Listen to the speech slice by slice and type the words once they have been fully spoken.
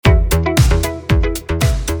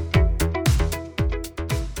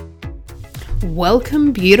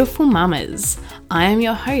Welcome, beautiful mamas. I am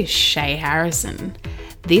your host, Shay Harrison.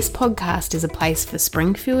 This podcast is a place for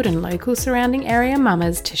Springfield and local surrounding area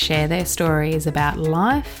mamas to share their stories about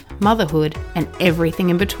life, motherhood, and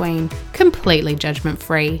everything in between, completely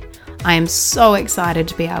judgment-free. I am so excited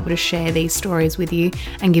to be able to share these stories with you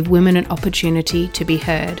and give women an opportunity to be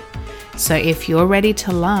heard. So if you're ready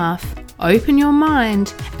to laugh, open your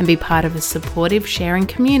mind, and be part of a supportive sharing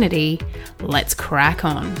community, let's crack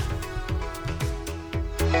on.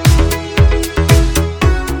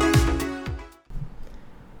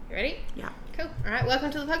 You ready? Yeah. Cool. All right,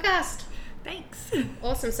 welcome to the podcast. Thanks.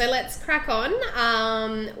 Awesome. So let's crack on.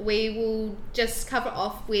 We will just cover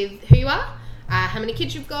off with who you are, how many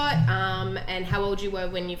kids you've got, and how old you were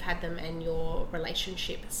when you've had them and your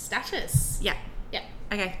relationship status. Yeah. Yeah.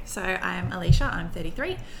 Okay, so I'm Alicia. I'm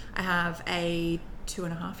 33. I have a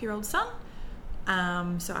 2.5-year-old son.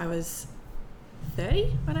 So I was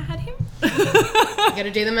 30 when I had him. You got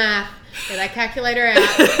to do the math. Get that calculator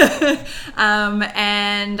out.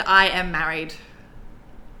 And I am married.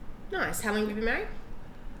 Nice. How long have you been married?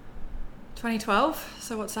 2012.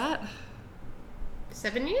 So what's that?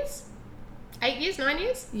 7 years? 8 years? 9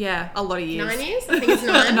 years? Yeah, a lot of years. 9 years? I think it's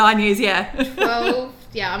 9. 9 years, yeah. 12.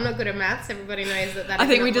 Yeah, I'm not good at maths. Everybody knows that. I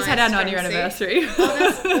think we just had our 9-year anniversary. Oh,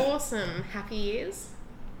 that's awesome. Happy years?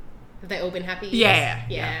 Have they all been happy years?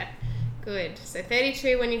 Yeah. Good. So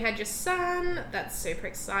 32 when you had your son. That's super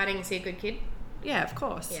exciting. Is he a good kid? Yeah, of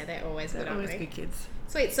course. Yeah, they're always good, They're aren't always they? good kids.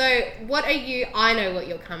 Sweet. So what are you... I know what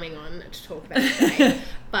you're coming on to talk about today,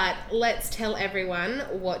 but let's tell everyone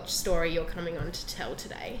what story you're coming on to tell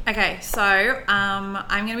today. Okay, so I'm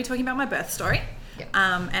going to be talking about my birth story. Yep.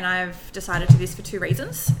 And I've decided to do this for 2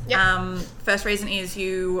 reasons. Yep. First reason is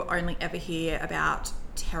you only ever hear about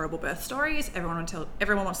terrible birth stories. Everyone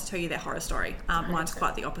wants to tell you their horror story. Mine's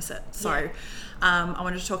quite the opposite. So I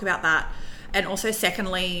wanted to talk about that. And also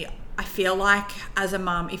secondly, I feel like as a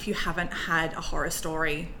mum, if you haven't had a horror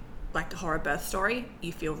story, like a horror birth story,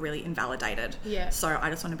 you feel really invalidated. Yeah. So I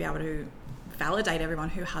just want to be able to validate everyone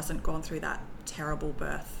who hasn't gone through that terrible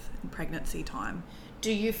birth and pregnancy time.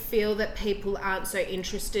 Do you feel that people aren't so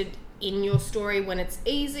interested in your story when it's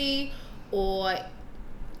easy, or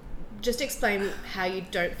just explain how you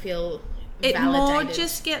don't feel It validated? more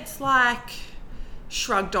just gets like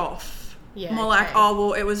shrugged off. Yeah, more like, oh,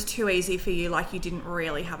 well, it was too easy for you, like you didn't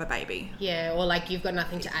really have a baby. Yeah, or like you've got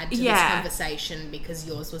nothing to add to this conversation because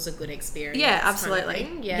yours was a good experience. Yeah, absolutely. Kind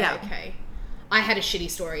of thing. Yeah, okay. I had a shitty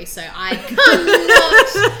story, so I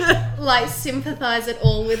cannot like sympathize at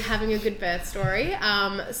all with having a good birth story.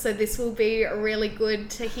 So this will be really good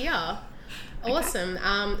to hear. Awesome.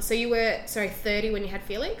 Okay. So you were 30 when you had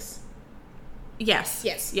Felix? Yes.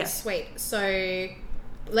 Sweet. So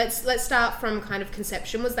let's start from kind of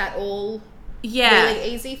conception. Was that all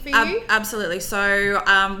really easy for you? Absolutely. So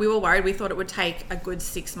we were worried. We thought it would take a good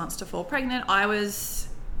 6 months to fall pregnant. I was,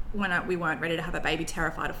 when we weren't ready to have a baby,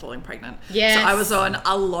 terrified of falling pregnant. Yes. So I was on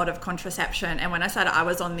a lot of contraception. And when I started, I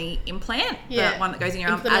was on the implant, the one that goes in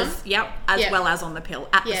your arm, as well as on the pill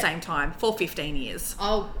at the same time for 15 years.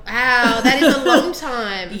 Oh, wow. That is a long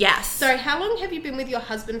time. Yes. So how long have you been with your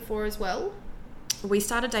husband for as well? We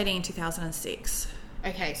started dating in 2006.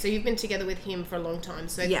 Okay, so you've been together with him for a long time.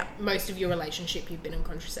 So most of your relationship, you've been on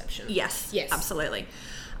contraception. Yes, absolutely.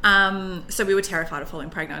 So we were terrified of falling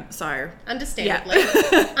pregnant. So understandably.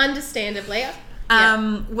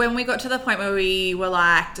 When we got to the point where we were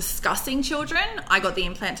like discussing children, I got the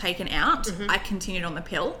implant taken out. Mm-hmm. I continued on the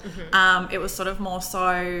pill. Mm-hmm. It was sort of more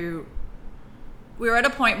so we were at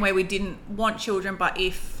a point where we didn't want children, but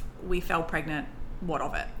if we fell pregnant, what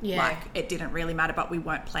of it? Like it didn't really matter, but we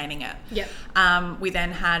weren't planning it. We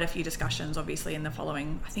then had a few discussions, obviously, in the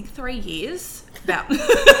following, I think, 3 years about There's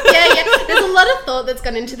a lot of thought that's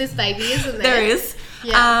gone into this baby, isn't there? There is.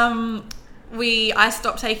 I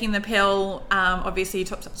stopped taking the pill. Obviously, you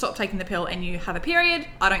stop taking the pill and you have a period.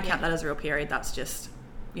 I don't count that as a real period. That's just,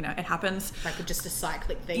 it happens. Like just a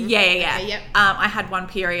cyclic thing. Yeah. I had one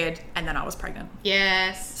period and then I was pregnant.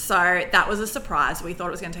 Yes. So that was a surprise. We thought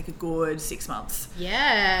it was going to take a good 6 months.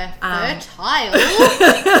 Yeah. Fertile.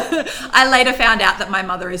 I later found out that my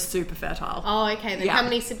mother is super fertile. Oh, okay then. How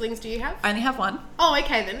many siblings do you have? I only have one. Oh,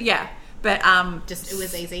 okay then. Yeah. But just it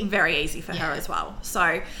was easy. Very easy for her as well.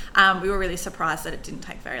 So we were really surprised that it didn't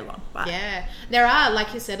take very long. But there are,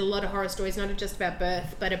 like you said, a lot of horror stories, not just about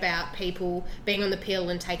birth, but about people being on the pill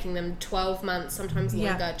and taking them 12 months, sometimes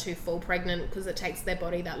longer, to fall pregnant because it takes their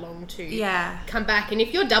body that long to come back. And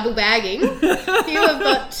if you're double bagging, if you have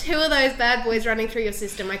got 2 of those bad boys running through your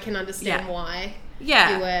system, I can understand why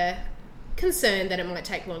you were concerned that it might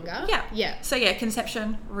take longer. So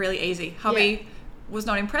conception, really easy. Hubby was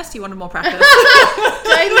not impressed. He wanted more practice.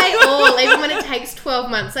 Don't they all? Even when it takes 12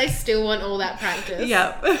 months, they still want all that practice.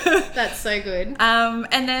 Yeah. That's so good.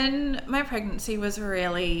 And then my pregnancy was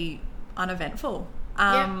really uneventful.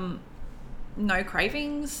 No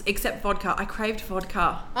cravings except vodka. I craved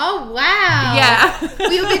vodka. Oh, wow. Yeah.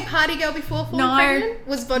 Were you a big party girl before falling pregnant?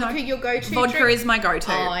 Was vodka your go-to Vodka drink? is my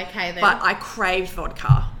go-to. Oh, okay then. But I craved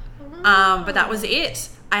vodka. But that was it.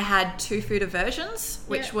 I had 2 food aversions,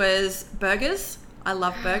 which was burgers. I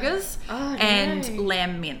love burgers. And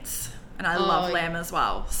lamb mince. And I love lamb as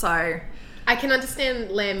well. So I can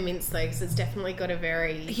understand lamb mince though, because it's definitely got a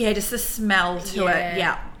very... Yeah, just the smell to it.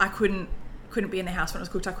 Yeah. I couldn't be in the house when it was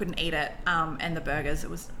cooked. I couldn't eat it. And the burgers, it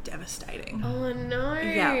was devastating. Oh, no.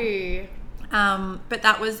 Yeah. But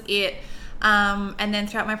that was it. And then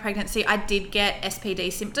throughout my pregnancy, I did get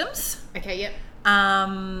SPD symptoms. Okay, yep.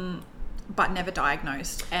 But never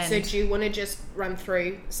diagnosed. And so do you want to just run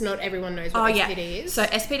through, so not everyone knows what SPD is? So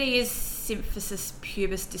SPD is symphysis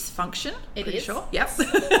pubis dysfunction. Pretty sure. Yep.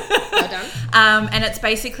 Well done. And it's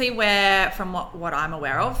basically where, from what I'm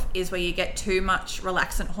aware of, is where you get too much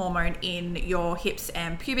relaxant hormone in your hips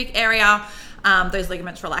and pubic area. Those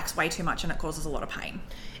ligaments relax way too much and it causes a lot of pain.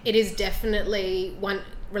 It is definitely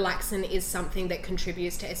relaxant is something that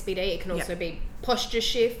contributes to SPD. It can also be posture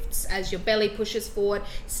shifts as your belly pushes forward,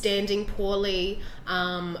 standing poorly,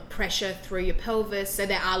 pressure through your pelvis. So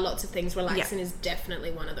there are lots of things. Relaxant is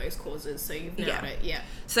definitely one of those causes. So you've nailed it. Yeah.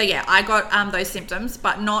 So I got those symptoms,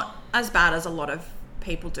 but not as bad as a lot of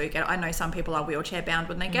people do get it. I know some people are wheelchair bound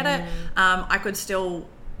when they get it. I could still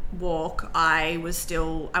walk. I was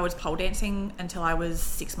pole dancing until I was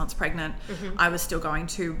 6 months pregnant. I was still going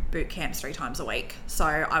to boot camps 3 times a week, so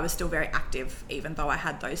I was still very active even though I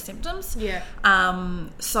had those symptoms.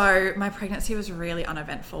 So my pregnancy was really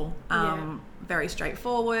uneventful. Very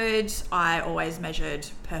straightforward. I always measured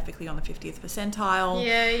perfectly on the 50th percentile.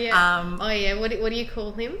 What do you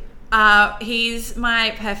call him? He's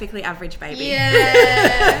my perfectly average baby.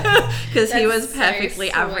 Yeah. Because he was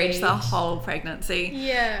perfectly average the whole pregnancy.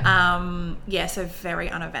 Yeah. So very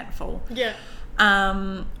uneventful. Yeah.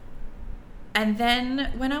 And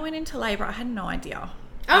then when I went into labour, I had no idea.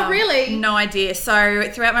 Oh, really? No idea. So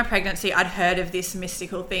throughout my pregnancy, I'd heard of this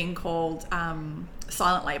mystical thing called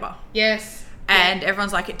silent labour. Yes. And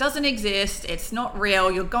everyone's like, it doesn't exist. It's not real.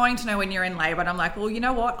 You're going to know when you're in labour. And I'm like, well, you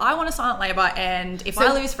know what? I want a silent labour. And if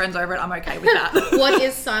I lose friends over it, I'm okay with that. What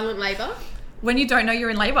is silent labour? When you don't know you're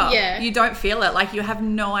in labour. Yeah. You don't feel it. Like, you have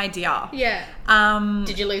no idea. Yeah.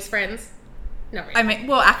 Did you lose friends? Not really. I mean,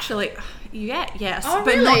 well, actually, yes. Oh,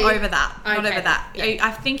 but really? not over that. Okay. Not over that. Yeah.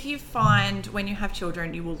 I think you find when you have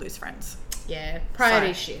children, you will lose friends. Yeah,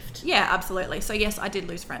 priority shift. Yeah, absolutely. So yes, I did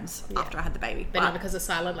lose friends after I had the baby. But not because of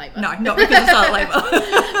silent labour. No, not because of silent labour.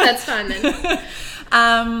 That's fine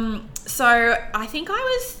then. So I think I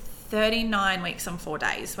was 39 weeks and 4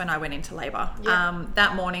 days when I went into labour. Yeah.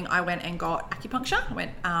 That morning I went and got acupuncture. I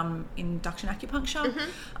went induction acupuncture.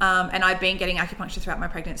 And I'd been getting acupuncture throughout my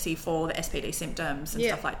pregnancy for the SPD symptoms and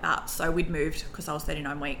stuff like that. So we'd moved, because I was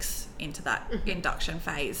 39 weeks into that induction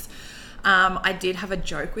phase. I did have a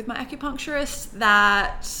joke with my acupuncturist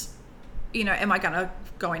that, am I going to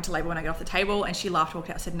go into labour when I get off the table? And she laughed,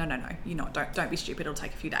 walked out, said, no, you're not. Don't be stupid. It'll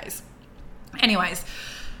take a few days. Anyways,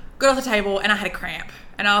 got off the table and I had a cramp.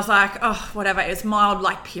 And I was like, oh, whatever. It was mild,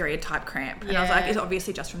 period type cramp. And I was like, it's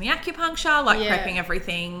obviously just from the acupuncture, prepping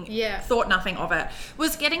everything. Yeah. Thought nothing of it.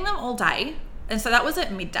 Was getting them all day. And so that was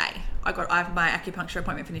at midday. I have my acupuncture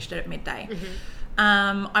appointment finished at midday.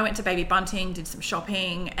 I went to Baby Bunting, did some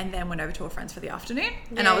shopping, and then went over to a friend's for the afternoon.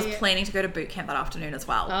 And I was planning to go to boot camp that afternoon as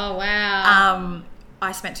well. Oh, wow.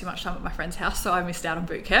 I spent too much time at my friend's house, so I missed out on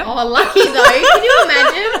boot camp. Oh, lucky though. Can you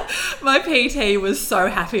imagine? My PT was so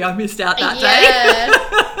happy I missed out that day.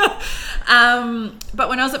 But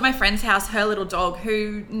when I was at my friend's house, her little dog,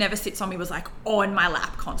 who never sits on me, was on my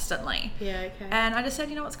lap constantly. Yeah, okay. And I just said,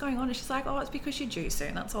 what's going on? And she's like, oh, it's because you're due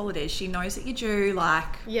soon. That's all it is. She knows that you're due,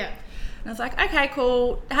 Yeah. And I was like, okay,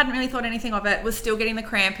 cool. Hadn't really thought anything of it. Was still getting the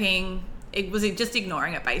cramping. It was just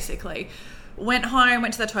ignoring it, basically. Went home,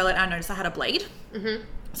 went to the toilet, and I noticed I had a bleed.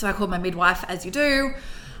 So I called my midwife, as you do.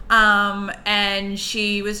 And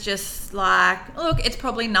she was just like, look, it's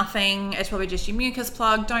probably nothing. It's probably just your mucus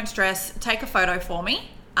plug. Don't stress. Take a photo for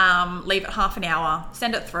me. Leave it half an hour.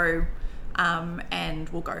 Send it through. And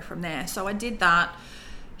we'll go from there. So I did that.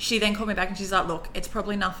 She then called me back and she's like, look, it's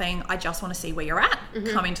probably nothing. I just want to see where you're at.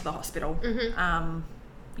 Come into the hospital. And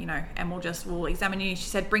we'll examine you. She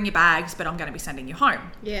said, bring your bags, but I'm going to be sending you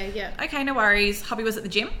home. Yeah. Okay, no worries. Hubby was at the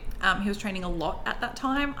gym. He was training a lot at that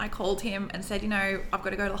time. I called him and said, I've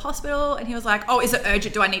got to go to the hospital. And he was like, oh, is it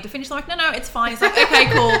urgent? Do I need to finish? I'm like, no, it's fine. He's like, okay,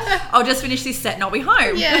 cool. I'll just finish this set and I'll be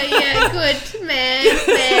home. Yeah, good.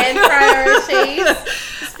 Man, priorities.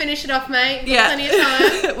 Just finish it off, mate. Got plenty of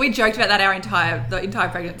time. We joked about that the entire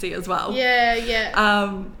pregnancy as well.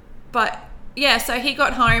 Yeah. But yeah, so he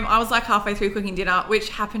got home. I was like halfway through cooking dinner, which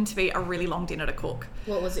happened to be a really long dinner to cook.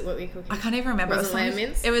 What was it? What were you cooking? I can't even remember. Was it lamb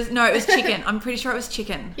mince? It was chicken. I'm pretty sure it was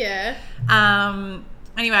chicken. Yeah.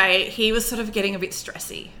 Anyway, he was sort of getting a bit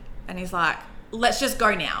stressy, and he's like, let's just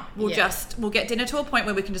go now. We'll get dinner to a point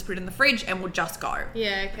where we can just put it in the fridge and we'll just go.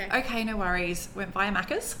 Yeah, okay. Okay, no worries. Went via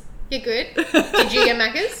Macca's. You're good. Did you get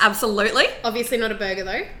Macca's? Absolutely. Obviously not a burger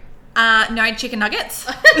though. No, chicken nuggets.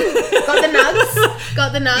 Got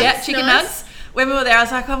the nuts. Yeah, chicken nuggets. When we were there, I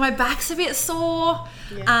was like, oh, my back's a bit sore.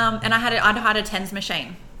 Yeah. And I'd had a TENS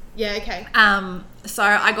machine. Yeah, okay. So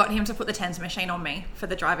I got him to put the TENS machine on me for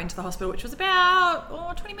the drive into the hospital, which was about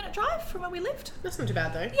a 20-minute drive from where we lived. That's not too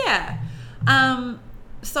bad though. Yeah.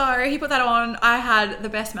 So he put that on. I had the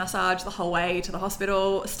best massage the whole way to the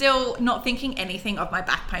hospital, still not thinking anything of my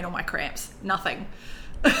back pain or my cramps. Nothing.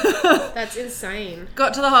 That's insane.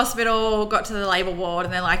 Got to the hospital, got to the labour ward,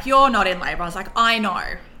 and they're like, you're not in labour. I was like, I know.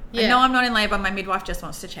 Yeah. I know I'm not in labour. My midwife just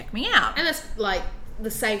wants to check me out. And that's like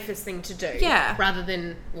the safest thing to do. Yeah. Rather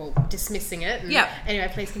than, dismissing it. Yeah. Anyway,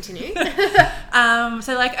 please continue.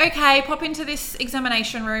 So like, okay, pop into this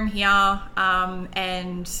examination room here,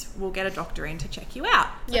 and we'll get a doctor in to check you out.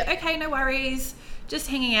 Yeah. Like, okay, no worries. Just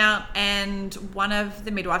hanging out, and one of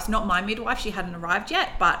the midwives, not my midwife, she hadn't arrived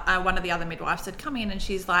yet, but one of the other midwives had come in, and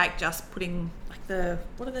she's like just putting like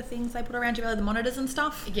what are the things they put around your belly, the monitors and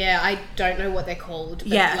stuff? Yeah, I don't know what they're called.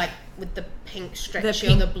 But like with the pink stretchy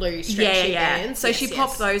or the blue stretchy bands. So she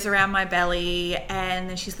popped those around my belly, and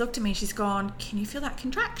then she's looked at me and she's gone, can you feel that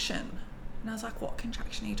contraction? And I was like, what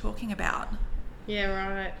contraction are you talking about? Yeah,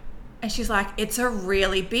 right. And she's like, it's a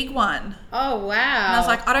really big one. Oh, wow. And I was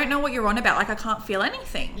like, I don't know what you're on about. Like, I can't feel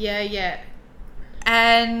anything. Yeah.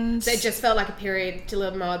 And so it just felt like a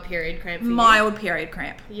mild period cramp for you? Mild period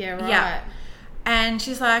cramp. Yeah, right. Yeah. And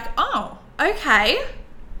she's like, oh, okay.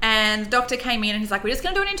 And the doctor came in and he's like, we're just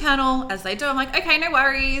going to do an internal, as they do. I'm like, okay, no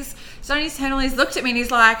worries. So on his internal, he's looked at me and he's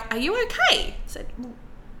like, are you okay? I said,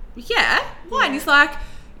 yeah. Why? Yeah. And he's like,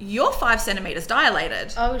 you're 5 centimeters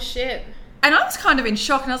dilated. Oh, shit. And I was kind of in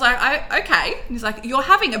shock, and I was like, okay. And he's like, you're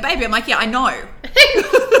having a baby. I'm like, yeah, I know.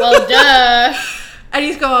 Well, duh. And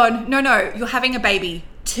he's gone, no, you're having a baby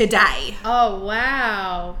today. Oh,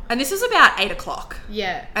 wow. And this was about 8 o'clock.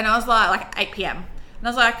 Yeah. And I was like 8 p.m. And I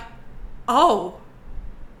was like, oh,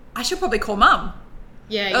 I should probably call mum.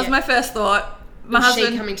 Yeah, That was my first thought. My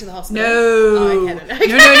husband, she coming to the hospital? No. Oh, okay.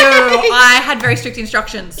 No. I had very strict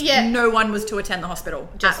instructions. Yeah. No one was to attend the hospital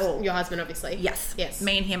Just at all. Your husband, obviously. Yes.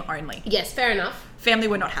 Me and him only. Yes, fair enough. Family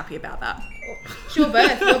were not happy about that. It's your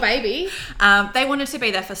birth, your baby. They wanted to be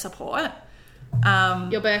there for support.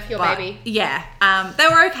 Your birth, your baby. Yeah. They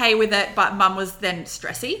were okay with it, but mum was then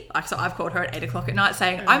stressy. Like, so I've called her at 8 o'clock at night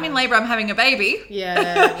saying, I'm in labour, I'm having a baby.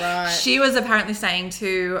 Yeah, right. She was apparently saying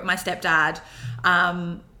to my stepdad,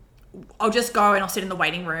 I'll just go and I'll sit in the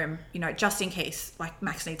waiting room, just in case like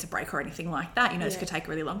Max needs a break or anything like that. This could take a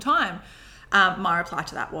really long time. My reply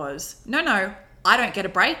to that was, no, I don't get a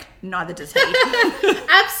break. Neither does he. Absolutely.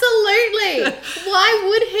 Why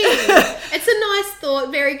would he? It's a nice thought,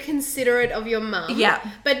 very considerate of your mum. Yeah.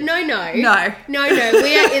 But no. No. We are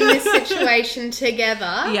in this situation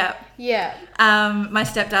together. Yeah. Yeah. My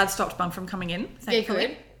stepdad stopped mum from coming in, thankfully. Yeah,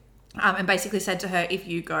 good. And basically said to her, if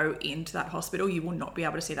you go into that hospital, you will not be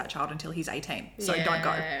able to see that child until he's 18. So don't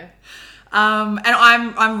go. And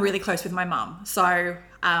I'm really close with my mum. So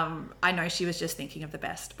I know she was just thinking of the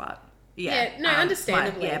best, but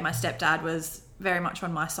understandably. My stepdad was very much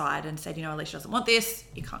on my side and said, Alicia doesn't want this.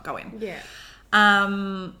 You can't go in. Yeah.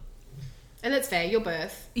 And that's fair, your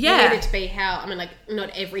birth. Yeah. You need it to be not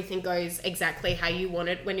everything goes exactly how you want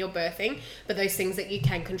it when you're birthing, but those things that you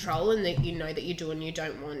can control and that you know that you do and you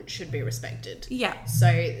don't want should be respected. Yeah.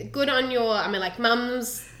 So good on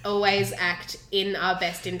mums always act in our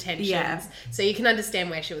best intentions. Yeah. So you can understand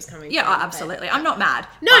where she was coming from. Yeah, absolutely. I'm not mad.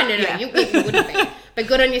 No. You wouldn't be. But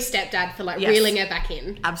good on your stepdad for reeling her back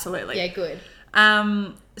in. Absolutely. Yeah, good.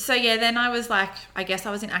 So then I was like, I guess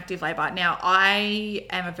I was in active labour. Now, I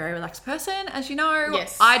am a very relaxed person, as you know.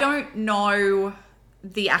 Yes. I don't know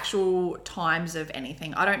the actual times of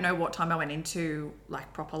anything. I don't know what time I went into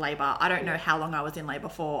proper labour. I don't know how long I was in labour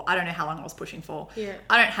for. I don't know how long I was pushing for. Yeah.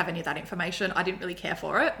 I don't have any of that information. I didn't really care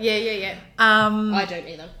for it. Yeah. I don't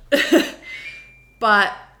either.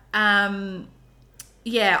 But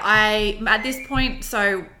at this point,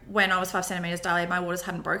 so when I was 5 centimeters dilated, my waters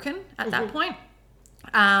hadn't broken at that point.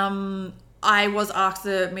 I was asked,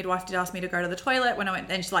 the midwife did ask me to go to the toilet when I went,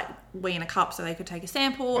 and she's like, wee in a cup so they could take a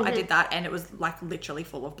sample. I did that, and it was like literally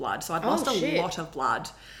full of blood. So I'd lost a lot of blood.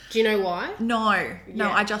 Do you know why? No,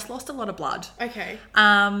 I just lost a lot of blood. Okay.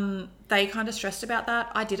 They kind of stressed about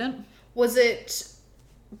that. I didn't. Was it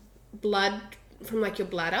blood from like your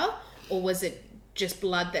bladder, or was it just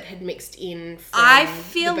blood that had mixed in from I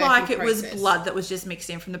feel the like birthing it was process? blood that was just mixed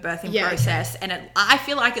in from the birthing process. Okay. And I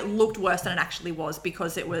feel like it looked worse than it actually was,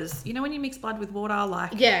 because it was, you know, when you mix blood with water,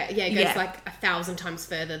 like... it goes like 1,000 times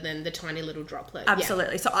further than the tiny little droplet.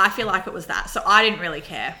 Absolutely. So I feel like it was that. So I didn't really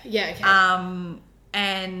care. Yeah, okay.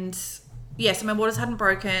 And so my waters hadn't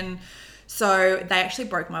broken. So they actually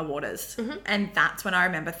broke my waters. And that's when I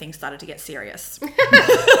remember things started to get serious.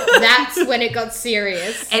 That's when it got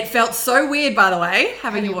serious. It felt so weird, by the way,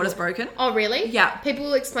 having your waters broken. Oh, really? Yeah. People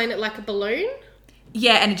will explain it like a balloon.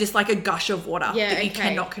 Yeah, and just like a gush of water that you okay.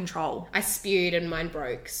 cannot control. I spewed and mine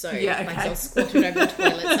broke, so Yeah, like okay. I was squatted over the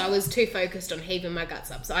toilet, so I was too focused on heaving my guts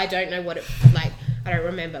up. So I don't know what it like. I don't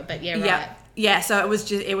remember, but yeah, right. Yeah. So it was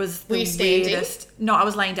Were you standing? weirdest. No, I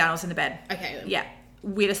was laying down. I was in the bed. Okay. Then. Yeah,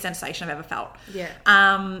 weirdest sensation I've ever felt. Yeah.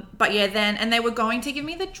 But yeah, and they were going to give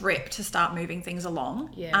me the drip to start moving things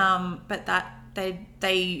along. Yeah. But that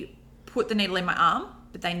they put the needle in my arm,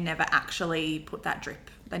 but they never actually put that drip.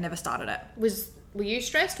 They never started it. Were you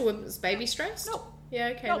stressed, or was baby stressed? Nope. Yeah,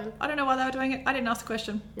 okay Nope. then. I don't know why they were doing it. I didn't ask the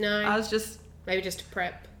question. No. I was just... Maybe just to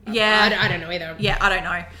prep. Yeah. I don't know either. Yeah, I don't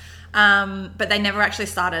know. But they never actually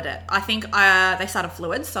started it. I think they started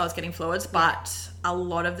fluids, so I was getting fluids, but a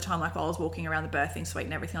lot of the time, like while I was walking around the birthing suite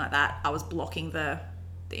and everything like that, I was blocking the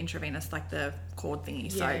intravenous, like the cord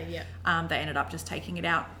thingy. So they ended up just taking it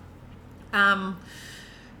out.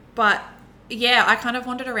 But yeah, I kind of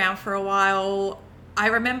wandered around for a while. I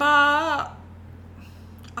remember,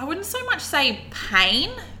 I wouldn't so much say pain.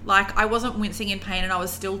 Like I wasn't wincing in pain, and I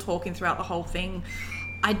was still talking throughout the whole thing.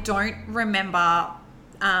 I don't remember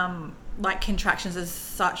like contractions as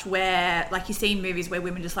such, where like you see in movies where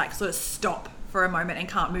women just like sort of stop for a moment and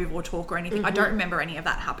can't move or talk or anything. I don't remember any of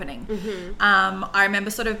that happening. I remember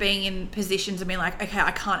sort of being in positions and being like, okay,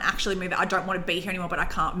 I can't actually move it. I don't want to be here anymore, but I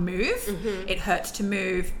can't move. It hurts to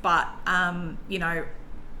move, but you know,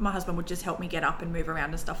 my husband would just help me get up and move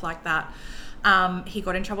around and stuff like that. He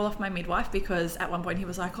got in trouble off my midwife because at one point he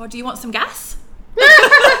was like, oh, do you want some gas?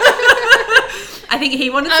 I think he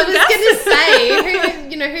wanted some gas. I was going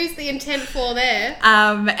to say, who's the intent for there?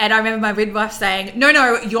 And I remember my midwife saying,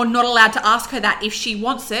 no, you're not allowed to ask her that. If she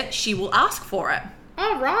wants it, she will ask for it.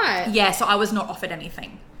 Oh, right. Yeah, so I was not offered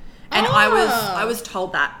anything. And I was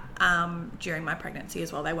told that during my pregnancy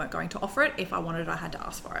as well. They weren't going to offer it. If I wanted it, I had to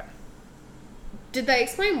ask for it. Did they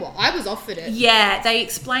explain why? I was offered it. Yeah, they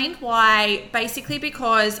explained why. Basically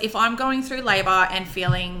because if I'm going through labour and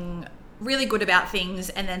feeling really good about things,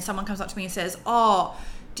 and then someone comes up to me and says, oh,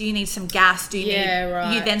 do you need some gas? Do you need...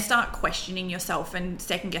 right. You then start questioning yourself and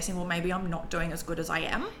second guessing, well, maybe I'm not doing as good as I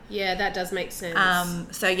am. Yeah, that does make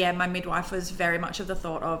sense. So yeah, my midwife was very much of the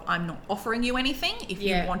thought of, I'm not offering you anything. If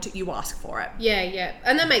you want it, you ask for it. Yeah.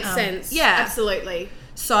 And that makes sense. Yeah. Absolutely.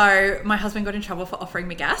 So my husband got in trouble for offering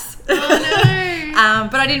me gas. Oh, no.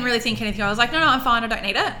 But I didn't really think anything. I was like, no, I'm fine. I don't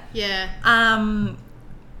need it. Yeah.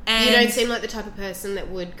 And you don't seem like the type of person that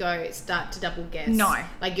would start to double guess. No.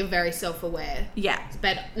 Like you're very self-aware. Yeah.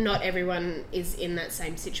 But not everyone is in that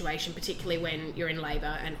same situation, particularly when you're in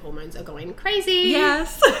labour and hormones are going crazy.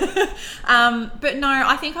 Yes. But no,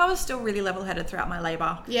 I think I was still really level-headed throughout my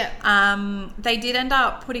labour. Yeah. They did end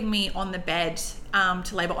up putting me on the bed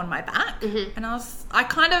to labour on my back. And I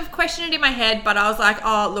kind of questioned it in my head, but I was like,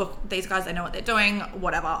 oh, look, these guys, they know what they're doing.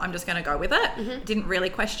 Whatever. I'm just going to go with it. Didn't really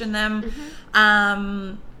question them.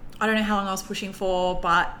 I don't know how long I was pushing for,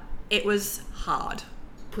 but it was hard.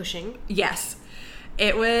 Pushing? Yes.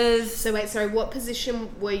 It was... So wait, sorry, what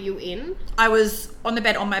position were you in? I was on the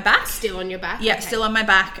bed on my back. Still on your back? Yeah, okay. Still on my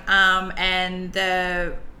back. And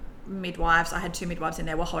the midwives, I had 2 midwives in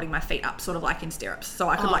there, were holding my feet up, sort of like in stirrups, so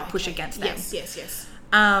I could push against them. Yes.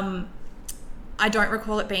 I don't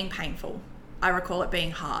recall it being painful. I recall it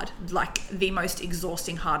being hard, like the most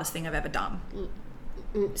exhausting, hardest thing I've ever done.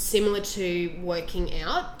 Similar to working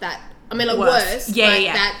out, worse.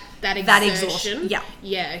 Yeah. That exertion. That exhaustion. Yeah.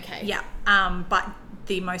 Yeah. Okay. Yeah. But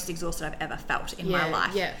the most exhausted I've ever felt in my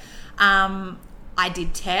life. Yeah. I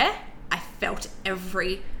did tear. I felt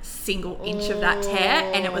every single inch of that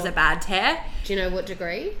tear, and it was a bad tear. Do you know what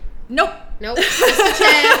degree? Nope. Just a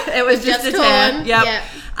tear. It was just a tear. torn. Yep.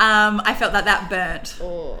 I felt that burnt.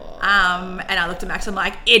 Oh. And I looked at Max, I'm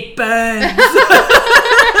like, it burns.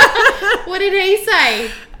 What did he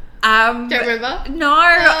say? Don't remember?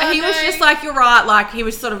 No, he was just like, you're right. Like, he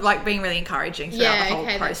was sort of like being really encouraging throughout the whole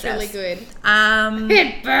process. That's really good.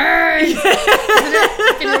 It burns. Isn't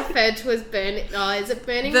it been referred to as burning? Oh, is it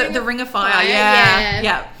burning? The ring of fire.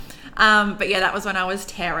 Yeah. But yeah, that was when I was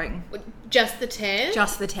tearing. Just the tear?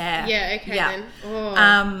 Just the tear. Yeah, okay then.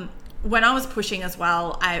 Oh. When I was pushing as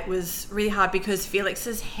well, it was really hard because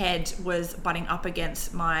Felix's head was butting up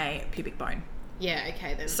against my pubic bone. Yeah,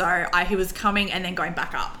 okay then. So he was coming and then going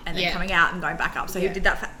back up and then coming out and going back up. So he did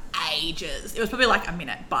that for ages. It was probably like a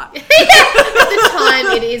minute, but... At the time,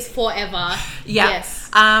 it is forever. Yeah. Yes.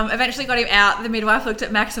 Eventually got him out. The midwife looked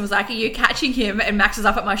at Max and was like, are you catching him? And Max was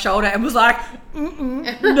up at my shoulder and was like, no.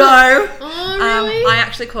 Oh, really? I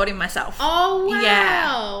actually caught him myself. Oh, wow.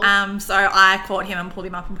 Yeah. So I caught him and pulled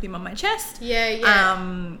him up and put him on my chest.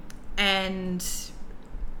 Yeah. And...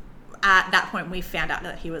 at that point, we found out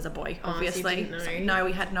that he was a boy, obviously. So you didn't know. So, no,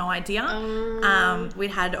 we had no idea. We'd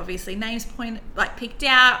had, obviously, names picked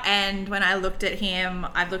out, and when I looked at him,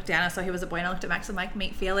 I looked down, I saw he was a boy, and I looked at Max and like,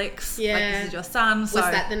 meet Felix. Yeah. Like, this is your son. So, was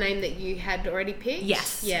that the name that you had already picked?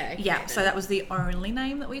 Yes. Yeah. Okay, yeah. then. So that was the only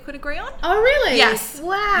name that we could agree on. Oh, really? Yes.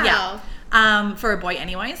 Wow. Yeah. For a boy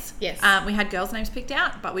anyways. Yes. We had girls' names picked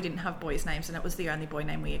out, but we didn't have boys' names, and it was the only boy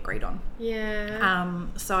name we agreed on. Yeah.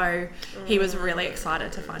 So he was really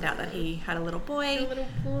excited to find out that he had a little boy. A little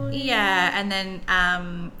boy. Yeah, and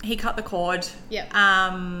then he cut the cord. Yep.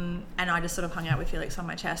 And I just sort of hung out with Felix on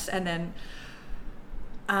my chest, and then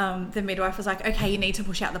the midwife was like, okay, you need to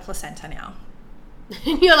push out the placenta now.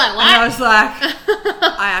 You're like, what? And I was like,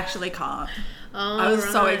 I actually can't. Oh, I was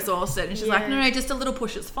so exhausted. And she's like, no, just a little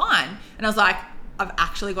push, it's fine. And I was like, I've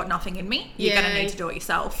actually got nothing in me. You're going to need to do it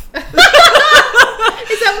yourself. Is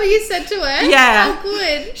that what you said to her? Yeah. Oh,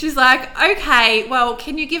 good. She's like, okay, well,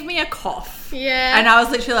 can you give me a cough? Yeah. And I was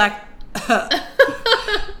literally like,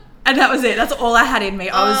 and that was it. That's all I had in me.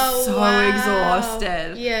 I was so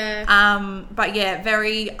exhausted. Yeah. But yeah,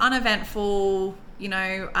 very uneventful. You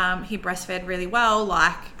know, he breastfed really well,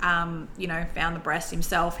 like, you know, found the breast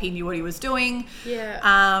himself. He knew what he was doing. Yeah.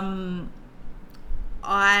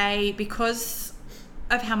 Because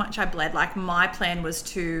of how much I bled, like, my plan was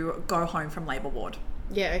to go home from labour ward.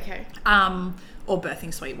 Yeah, okay. Or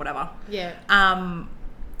birthing suite, whatever. Yeah.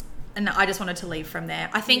 And I just wanted to leave from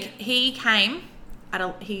there. I think he came...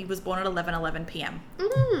 he was born at 11:11 p.m.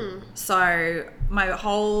 So my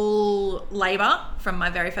whole labour from my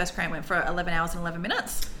very first cramp went for 11 hours and 11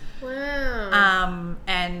 minutes. Wow.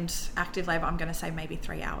 And active labour, I'm going to say maybe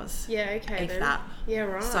 3 hours. Yeah, okay. If that. Yeah,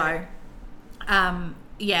 right. So,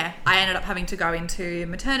 yeah, I ended up having to go into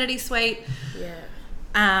maternity suite. Yeah.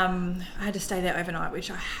 I had to stay there overnight, which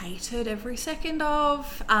I hated every second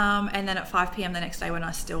of. And then at 5 p.m. the next day, when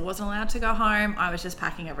I still wasn't allowed to go home, I was just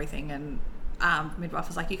packing everything, and midwife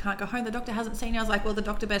was like, you can't go home, the doctor hasn't seen you. I was like, well, the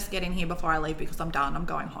doctor best get in here before I leave because I'm done, I'm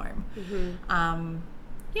going home.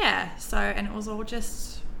 Yeah, so, and it was all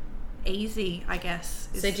just easy, I guess.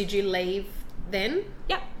 So did you leave then?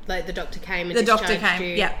 Yep. Like the doctor came and the doctor discharged came.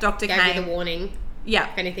 you, Yeah, doctor gave came. you the warning.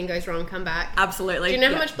 Yeah. If anything goes wrong, come back. Absolutely. Do you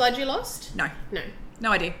know how much blood you lost? No.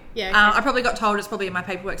 No idea. Yeah. Okay. I probably got told, it's probably in my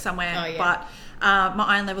paperwork somewhere. Oh, yeah. But my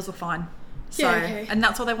iron levels were fine. So, yeah, okay. And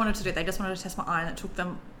that's all they wanted to do. They just wanted to test my iron. It took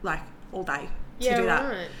them like all day to do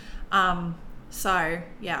that. Right. So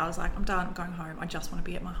yeah, I was like, I'm done. I'm going home. I just want to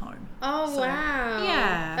be at my home. Oh, so, wow.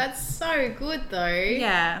 Yeah. That's so good though.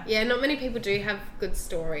 Yeah. Yeah. Not many people do have good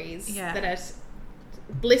stories that are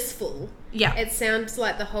blissful. Yeah. It sounds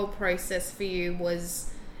like the whole process for you was,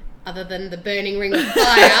 other than the burning ring of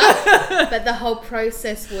fire, but the whole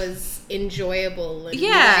process was enjoyable and you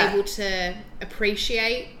were able to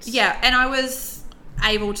appreciate. Yeah, and I was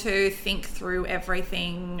able to think through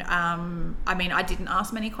everything. I mean, I didn't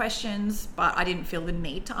ask many questions, but I didn't feel the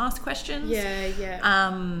need to ask questions.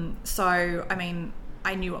 Yeah. So, I mean,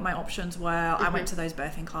 I knew what my options were. I went to those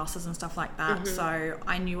birthing classes and stuff like that. So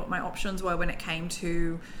I knew what my options were when it came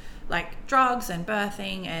to like drugs and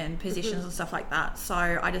birthing and positions and stuff like that. So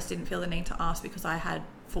I just didn't feel the need to ask because I had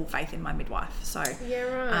full faith in my midwife. So yeah,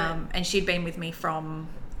 right. And she'd been with me from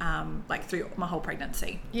like through my whole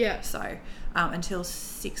pregnancy. Yeah. So until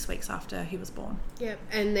 6 weeks after he was born. Yeah.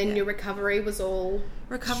 And then your recovery was all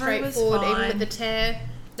straightforward, was fine. Even with the tear,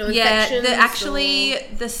 no infections.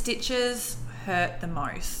 Yeah, the stitches hurt the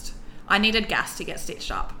most. I needed gas to get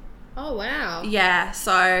stitched up. Oh wow. Yeah.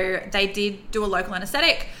 So they did do a local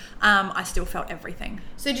anaesthetic. I still felt everything.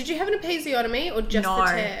 So did you have an episiotomy or just the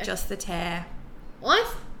tear? No, just the tear.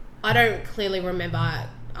 Well, I don't clearly remember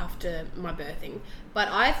after my birthing, but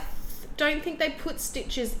I don't think they put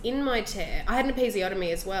stitches in my tear. I had an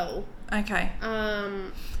episiotomy as well. Okay.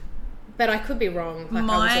 But I could be wrong. Like I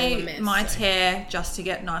was all a mess, my tear, just to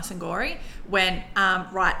get nice and gory, went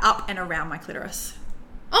right up and around my clitoris.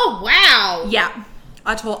 Oh, wow. Yeah.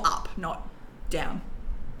 I tore up, not down.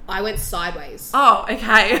 I went sideways. Oh,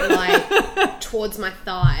 okay. Like towards my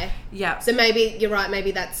thigh. Yeah. So maybe you're right.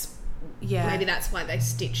 Maybe that's why they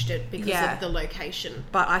stitched it, because of the location.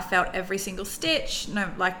 But I felt every single stitch.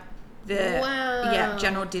 No, like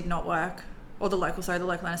general did not work. Or the local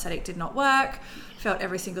anesthetic did not work. Felt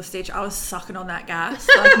every single stitch. I was sucking on that gas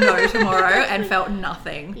like no tomorrow and felt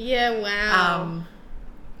nothing. Yeah, wow.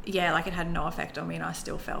 Like it had no effect on me and I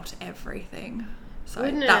still felt everything. So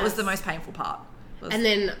Goodness. That was the most painful part. And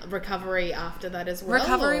then recovery after that as well?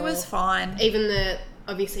 Recovery was fine. Even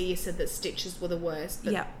obviously you said that stitches were the worst,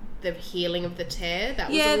 but the healing of the tear,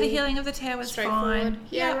 that was the healing of the tear was fine.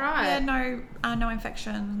 Yeah, right. Yeah, no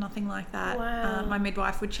infection, nothing like that. Wow. My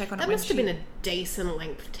midwife would check on it. That must have been a decent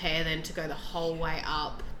length tear then to go the whole way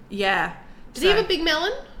up. Yeah. Did he have a big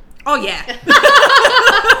melon? Oh, yeah.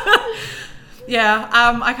 Yeah,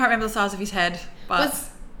 I can't remember the size of his head, but...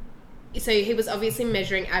 So he was obviously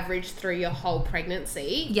measuring average through your whole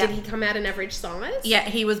pregnancy. Yeah. Did he come out an average size? Yeah,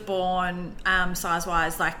 he was born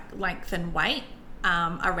size-wise, like length and weight,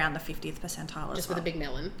 around the 50th percentile. Just with a big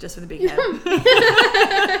melon. Just with a big head.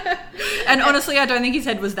 And honestly, I don't think his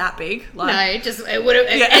head was that big. No, just it would have.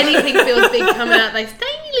 Anything feels big coming out. They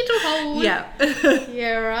tiny little hole. Yeah.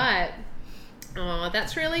 Yeah, right. Oh,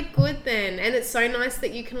 that's really good then, and it's so nice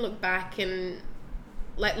that you can look back and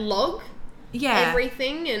like log. Yeah.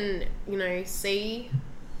 Everything, and see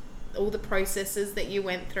all the processes that you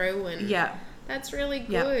went through, and that's really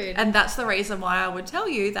good. Yeah. And that's the reason why I would tell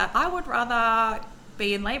you that I would rather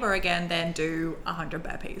be in labour again than do 100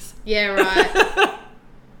 burpees. Yeah, right.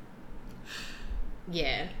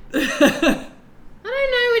 Yeah. I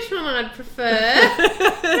don't know which one I'd prefer.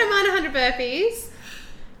 I don't mind 100 burpees.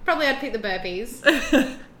 Probably I'd pick the burpees.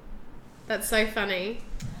 That's so funny.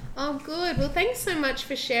 Oh, good. Well, thanks so much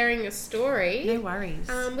for sharing your story. No worries.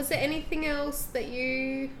 Was there anything else that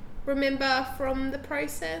you remember from the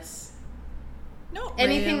process? Not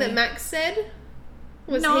Anything really. that Max said?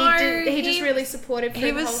 No, he just really supportive through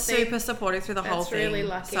the whole thing? He was super supportive through the whole thing. That's really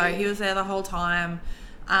lucky. So he was there the whole time.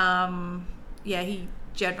 He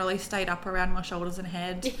generally stayed up around my shoulders and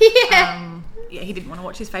head. Yeah. He didn't want to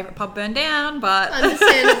watch his favourite pub burn down, but...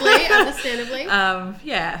 Understandably.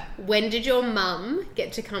 Yeah. When did your mum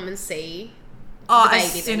get to come and see Oh, the baby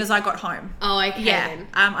as soon as I got home. Oh, okay then.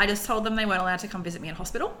 I just told them they weren't allowed to come visit me in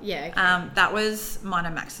hospital. Yeah, okay. That was mine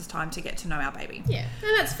and Max's time to get to know our baby. Yeah,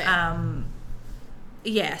 no, that's fair.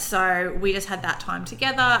 So we just had that time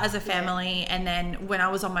together as a family, and then when I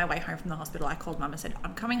was on my way home from the hospital, I called Mum and said,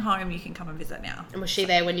 I'm coming home, you can come and visit now. And was she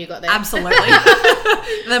there when you got there? Absolutely.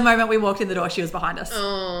 The moment we walked in the door, she was behind us.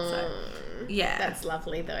 Oh, so, yeah. That's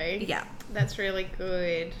lovely though. Yeah. That's really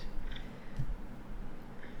good.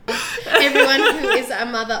 Everyone who is a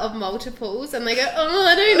mother of multiples and they go,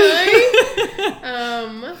 I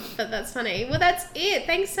don't know. But that's funny. Well, that's it.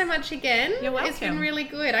 Thanks so much again. You're welcome. It's been really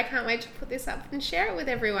good. I can't wait to put this up and share it with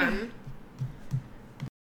everyone.